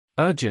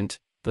urgent,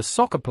 the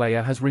soccer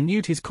player has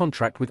renewed his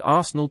contract with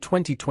Arsenal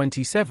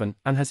 2027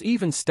 and has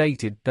even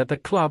stated that the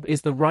club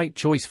is the right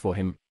choice for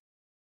him.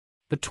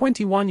 The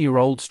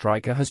 21-year-old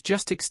striker has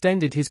just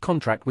extended his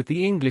contract with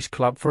the English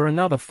club for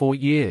another 4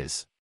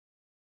 years.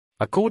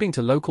 According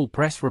to local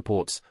press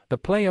reports, the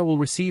player will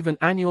receive an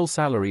annual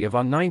salary of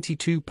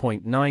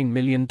 $92.9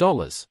 million.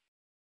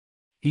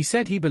 He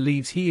said he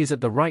believes he is at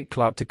the right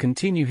club to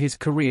continue his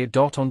career.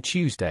 On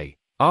Tuesday,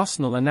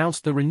 Arsenal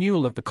announced the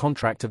renewal of the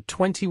contract of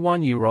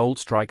 21-year-old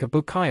striker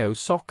Bukayo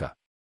Saka.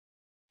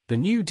 The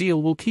new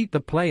deal will keep the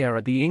player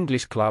at the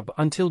English club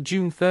until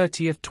June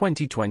 30,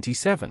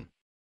 2027.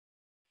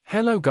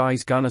 Hello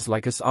guys, Gunners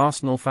like us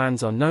Arsenal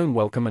fans are known.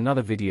 Welcome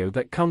another video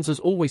that comes as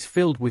always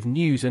filled with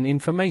news and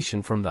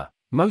information from the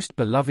most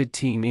beloved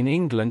team in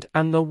England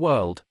and the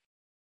world.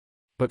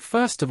 But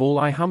first of all,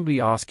 I humbly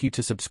ask you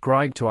to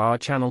subscribe to our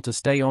channel to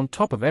stay on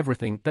top of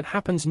everything that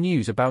happens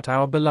news about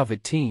our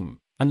beloved team,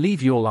 and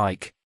leave your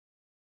like.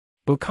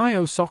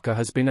 Bukayo Saka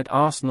has been at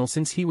Arsenal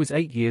since he was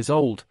 8 years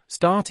old,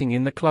 starting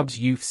in the club's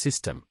youth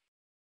system.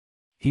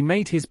 He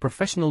made his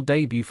professional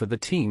debut for the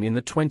team in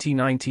the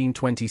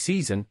 2019-20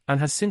 season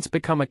and has since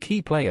become a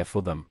key player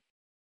for them.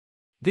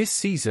 This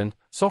season,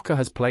 Saka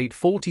has played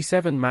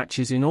 47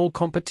 matches in all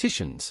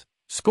competitions,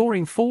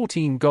 scoring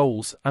 14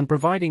 goals and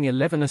providing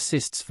 11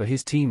 assists for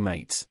his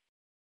teammates.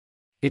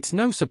 It's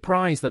no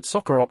surprise that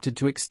Saka opted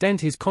to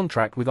extend his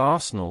contract with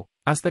Arsenal,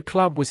 as the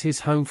club was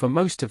his home for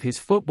most of his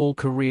football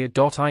career.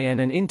 In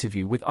an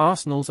interview with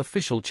Arsenal's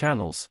official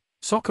channels,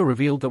 Saka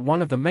revealed that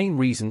one of the main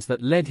reasons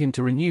that led him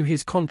to renew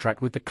his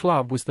contract with the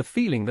club was the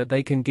feeling that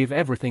they can give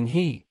everything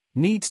he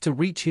needs to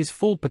reach his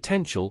full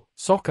potential.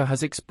 Saka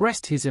has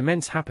expressed his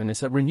immense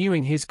happiness at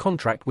renewing his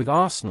contract with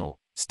Arsenal,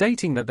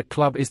 stating that the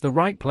club is the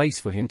right place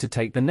for him to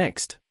take the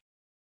next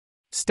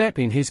step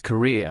in his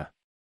career.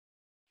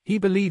 He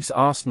believes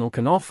Arsenal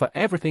can offer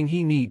everything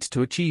he needs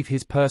to achieve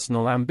his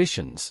personal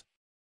ambitions.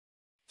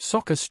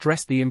 Saka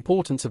stressed the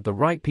importance of the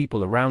right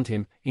people around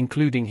him,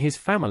 including his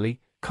family,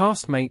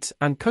 castmates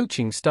and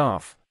coaching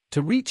staff,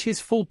 to reach his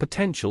full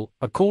potential.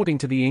 According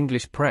to the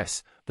English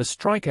press, the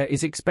striker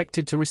is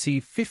expected to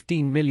receive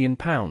 £15 million,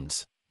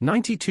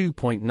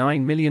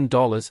 $92.9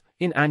 million,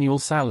 in annual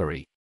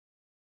salary.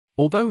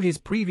 Although his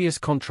previous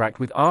contract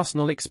with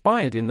Arsenal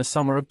expired in the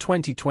summer of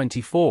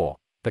 2024,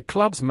 the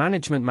club's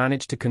management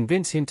managed to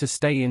convince him to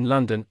stay in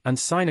London and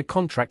sign a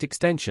contract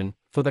extension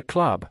for the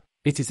club.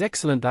 It is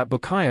excellent that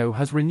Bukayo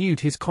has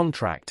renewed his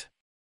contract.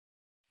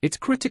 It's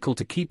critical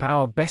to keep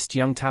our best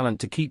young talent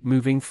to keep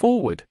moving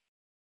forward.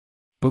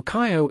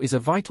 Bukayo is a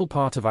vital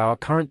part of our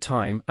current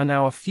time and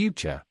our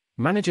future,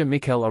 manager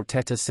Mikel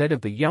Arteta said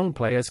of the young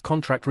player's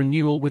contract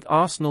renewal with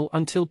Arsenal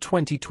until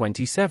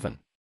 2027.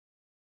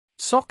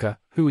 Saka,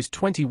 who is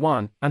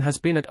 21 and has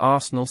been at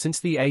Arsenal since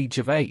the age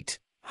of 8,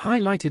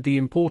 highlighted the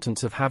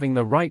importance of having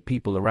the right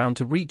people around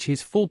to reach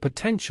his full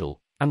potential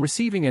and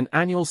receiving an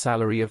annual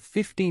salary of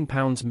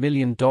 £15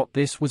 million.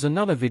 This was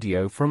another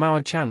video from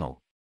our channel.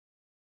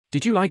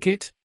 Did you like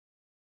it?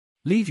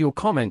 Leave your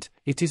comment,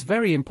 it is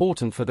very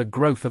important for the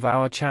growth of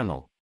our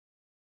channel.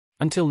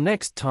 Until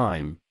next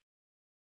time.